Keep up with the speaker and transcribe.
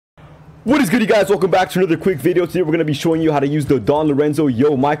What is good, you guys? Welcome back to another quick video. Today we're going to be showing you how to use the Don Lorenzo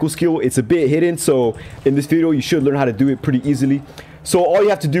Miachel skill. It's a bit hidden, so in this video you should learn how to do it pretty easily. So all you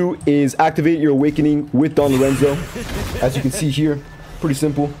have to do is activate your awakening with Don Lorenzo. As you can see here, pretty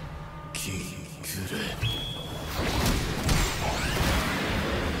simple.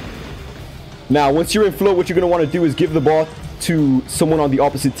 Now once you're in flow, what you're going to want to do is give the ball to someone on the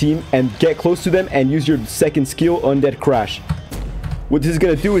opposite team and get close to them and use your second skill, Undead Crash. What this is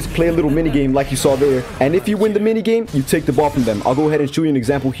going to do is play a little mini game like you saw there, and if you win the mini game, you take the ball from them. I'll go ahead and show you an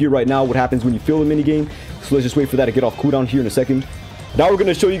example here right now what happens when you fail the mini game. So let's just wait for that to get off cooldown here in a second. Now we're going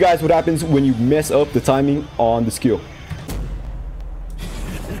to show you guys what happens when you mess up the timing on the skill.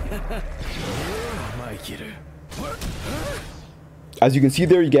 As you can see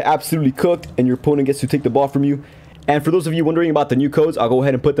there, you get absolutely cooked and your opponent gets to take the ball from you. And for those of you wondering about the new codes, I'll go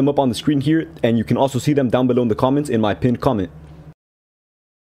ahead and put them up on the screen here, and you can also see them down below in the comments in my pinned comment.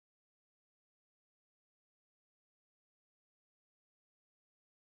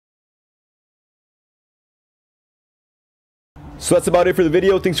 So that's about it for the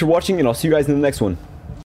video. Thanks for watching, and I'll see you guys in the next one.